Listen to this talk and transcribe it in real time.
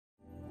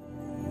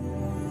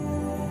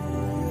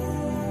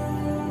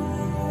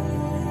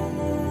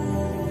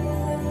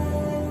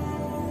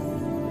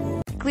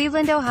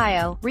Cleveland,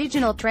 Ohio,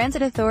 Regional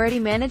Transit Authority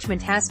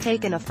management has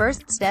taken a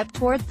first step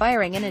toward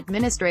firing an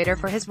administrator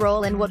for his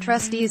role in what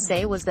trustees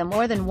say was the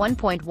more than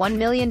 $1.1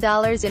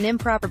 million in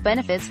improper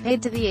benefits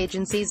paid to the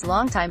agency's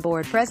longtime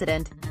board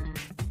president.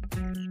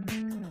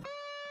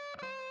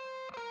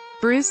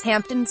 Bruce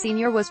Hampton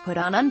Sr. was put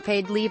on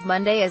unpaid leave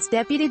Monday as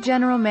Deputy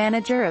General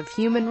Manager of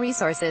Human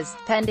Resources,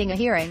 pending a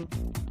hearing.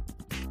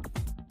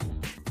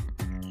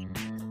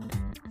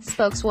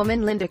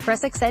 Spokeswoman Linda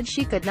Krecic said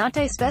she could not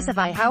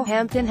specify how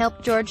Hampton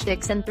helped George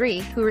Dixon III,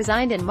 who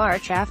resigned in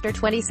March after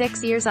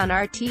 26 years on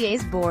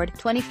RTA's board,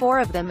 24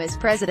 of them as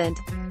president.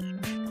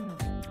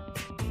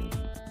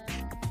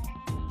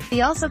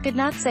 He also could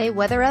not say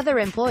whether other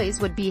employees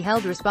would be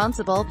held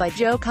responsible by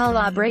Joe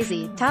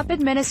Calabrese, top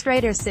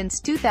administrator since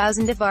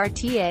 2000 of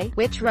RTA,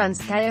 which runs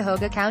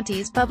Cuyahoga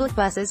County's public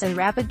buses and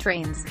rapid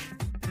trains.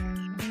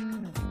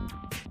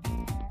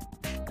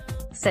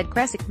 Said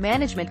Krecic,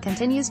 management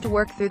continues to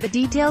work through the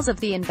details of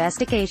the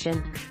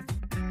investigation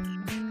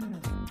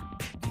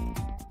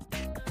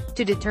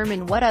to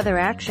determine what other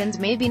actions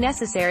may be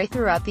necessary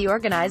throughout the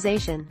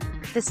organization.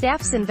 The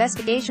staff's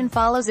investigation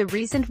follows a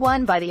recent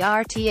one by the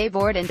RTA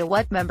board into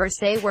what members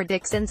say were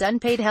Dixon's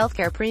unpaid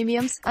healthcare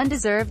premiums,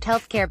 undeserved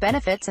healthcare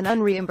benefits and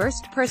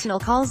unreimbursed personal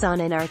calls on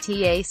an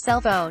RTA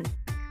cell phone.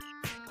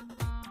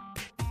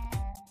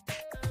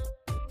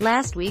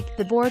 Last week,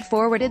 the board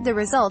forwarded the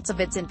results of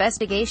its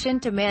investigation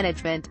to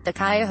management, the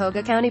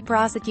Cuyahoga County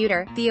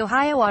prosecutor, the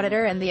Ohio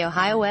auditor and the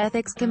Ohio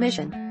Ethics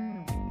Commission.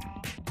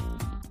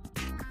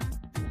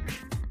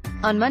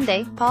 On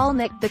Monday, Paul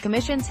Nick, the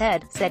commission's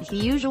head, said he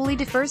usually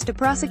defers to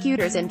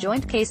prosecutors in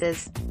joint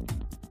cases.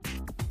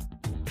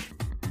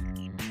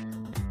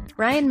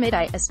 Ryan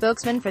Midday, a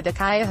spokesman for the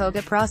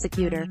Cuyahoga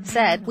prosecutor,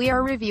 said, "We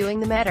are reviewing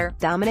the matter."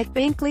 Dominic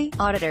Binkley,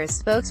 auditor's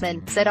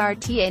spokesman, said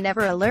RTA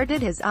never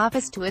alerted his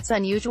office to its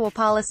unusual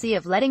policy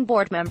of letting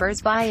board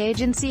members buy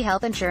agency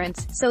health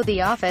insurance, so the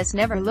office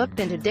never looked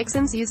into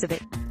Dixon's use of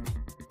it.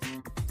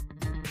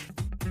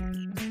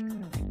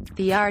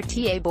 The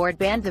RTA board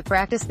banned the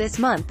practice this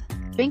month.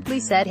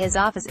 Binkley said his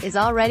office is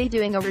already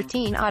doing a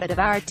routine audit of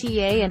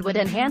RTA and would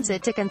enhance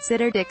it to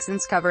consider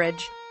Dixon's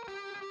coverage.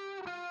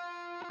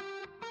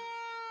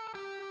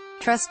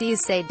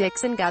 Trustees say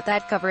Dixon got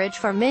that coverage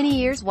for many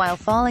years while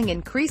falling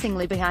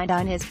increasingly behind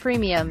on his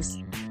premiums.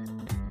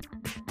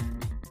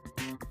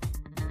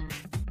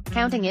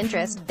 Counting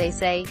interest, they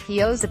say,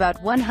 he owes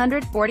about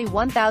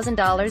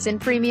 $141,000 in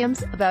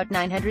premiums, about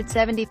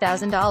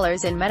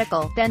 $970,000 in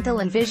medical, dental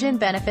and vision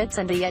benefits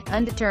and a yet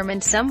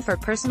undetermined sum for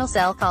personal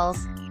cell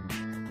calls.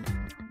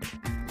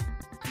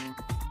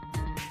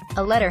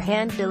 A letter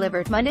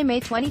hand-delivered Monday, May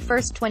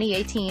 21,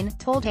 2018,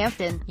 told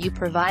Hampton, "You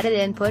provided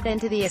input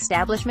into the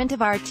establishment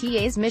of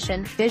RTA's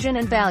mission, vision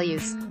and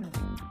values.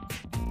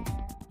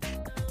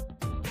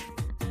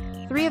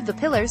 3 of the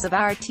pillars of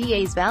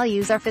RTA's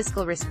values are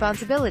fiscal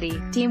responsibility,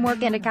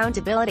 teamwork and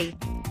accountability.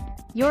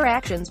 Your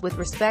actions with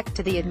respect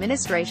to the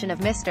administration of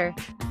Mr.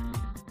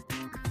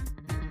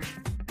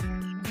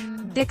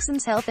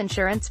 Dixon's health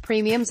insurance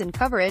premiums and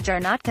coverage are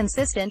not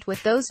consistent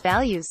with those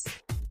values.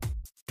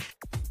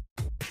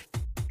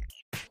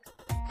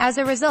 As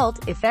a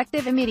result,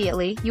 effective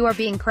immediately, you are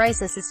being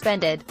crisis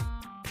suspended.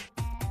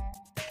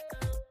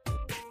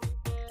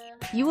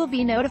 You will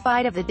be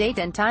notified of the date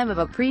and time of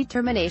a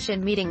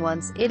pre-termination meeting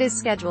once it is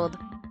scheduled."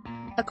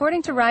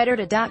 According to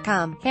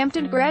RTA.com,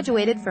 Hampton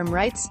graduated from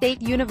Wright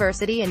State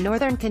University and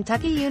Northern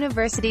Kentucky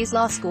University's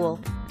law school.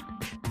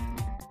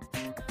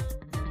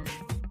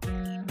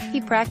 He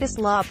practiced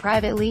law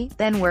privately,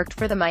 then worked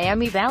for the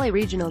Miami Valley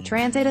Regional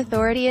Transit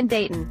Authority in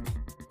Dayton.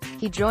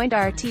 He joined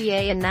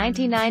RTA in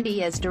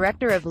 1990 as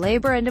Director of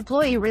Labor and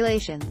Employee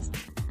Relations.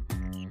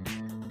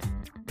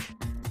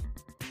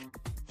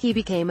 He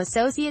became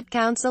Associate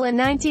Counsel in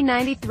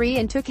 1993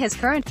 and took his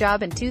current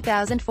job in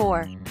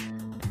 2004.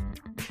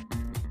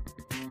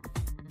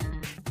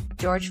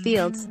 George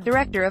Fields,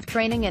 Director of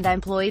Training and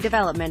Employee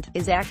Development,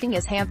 is acting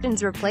as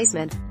Hampton's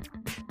replacement.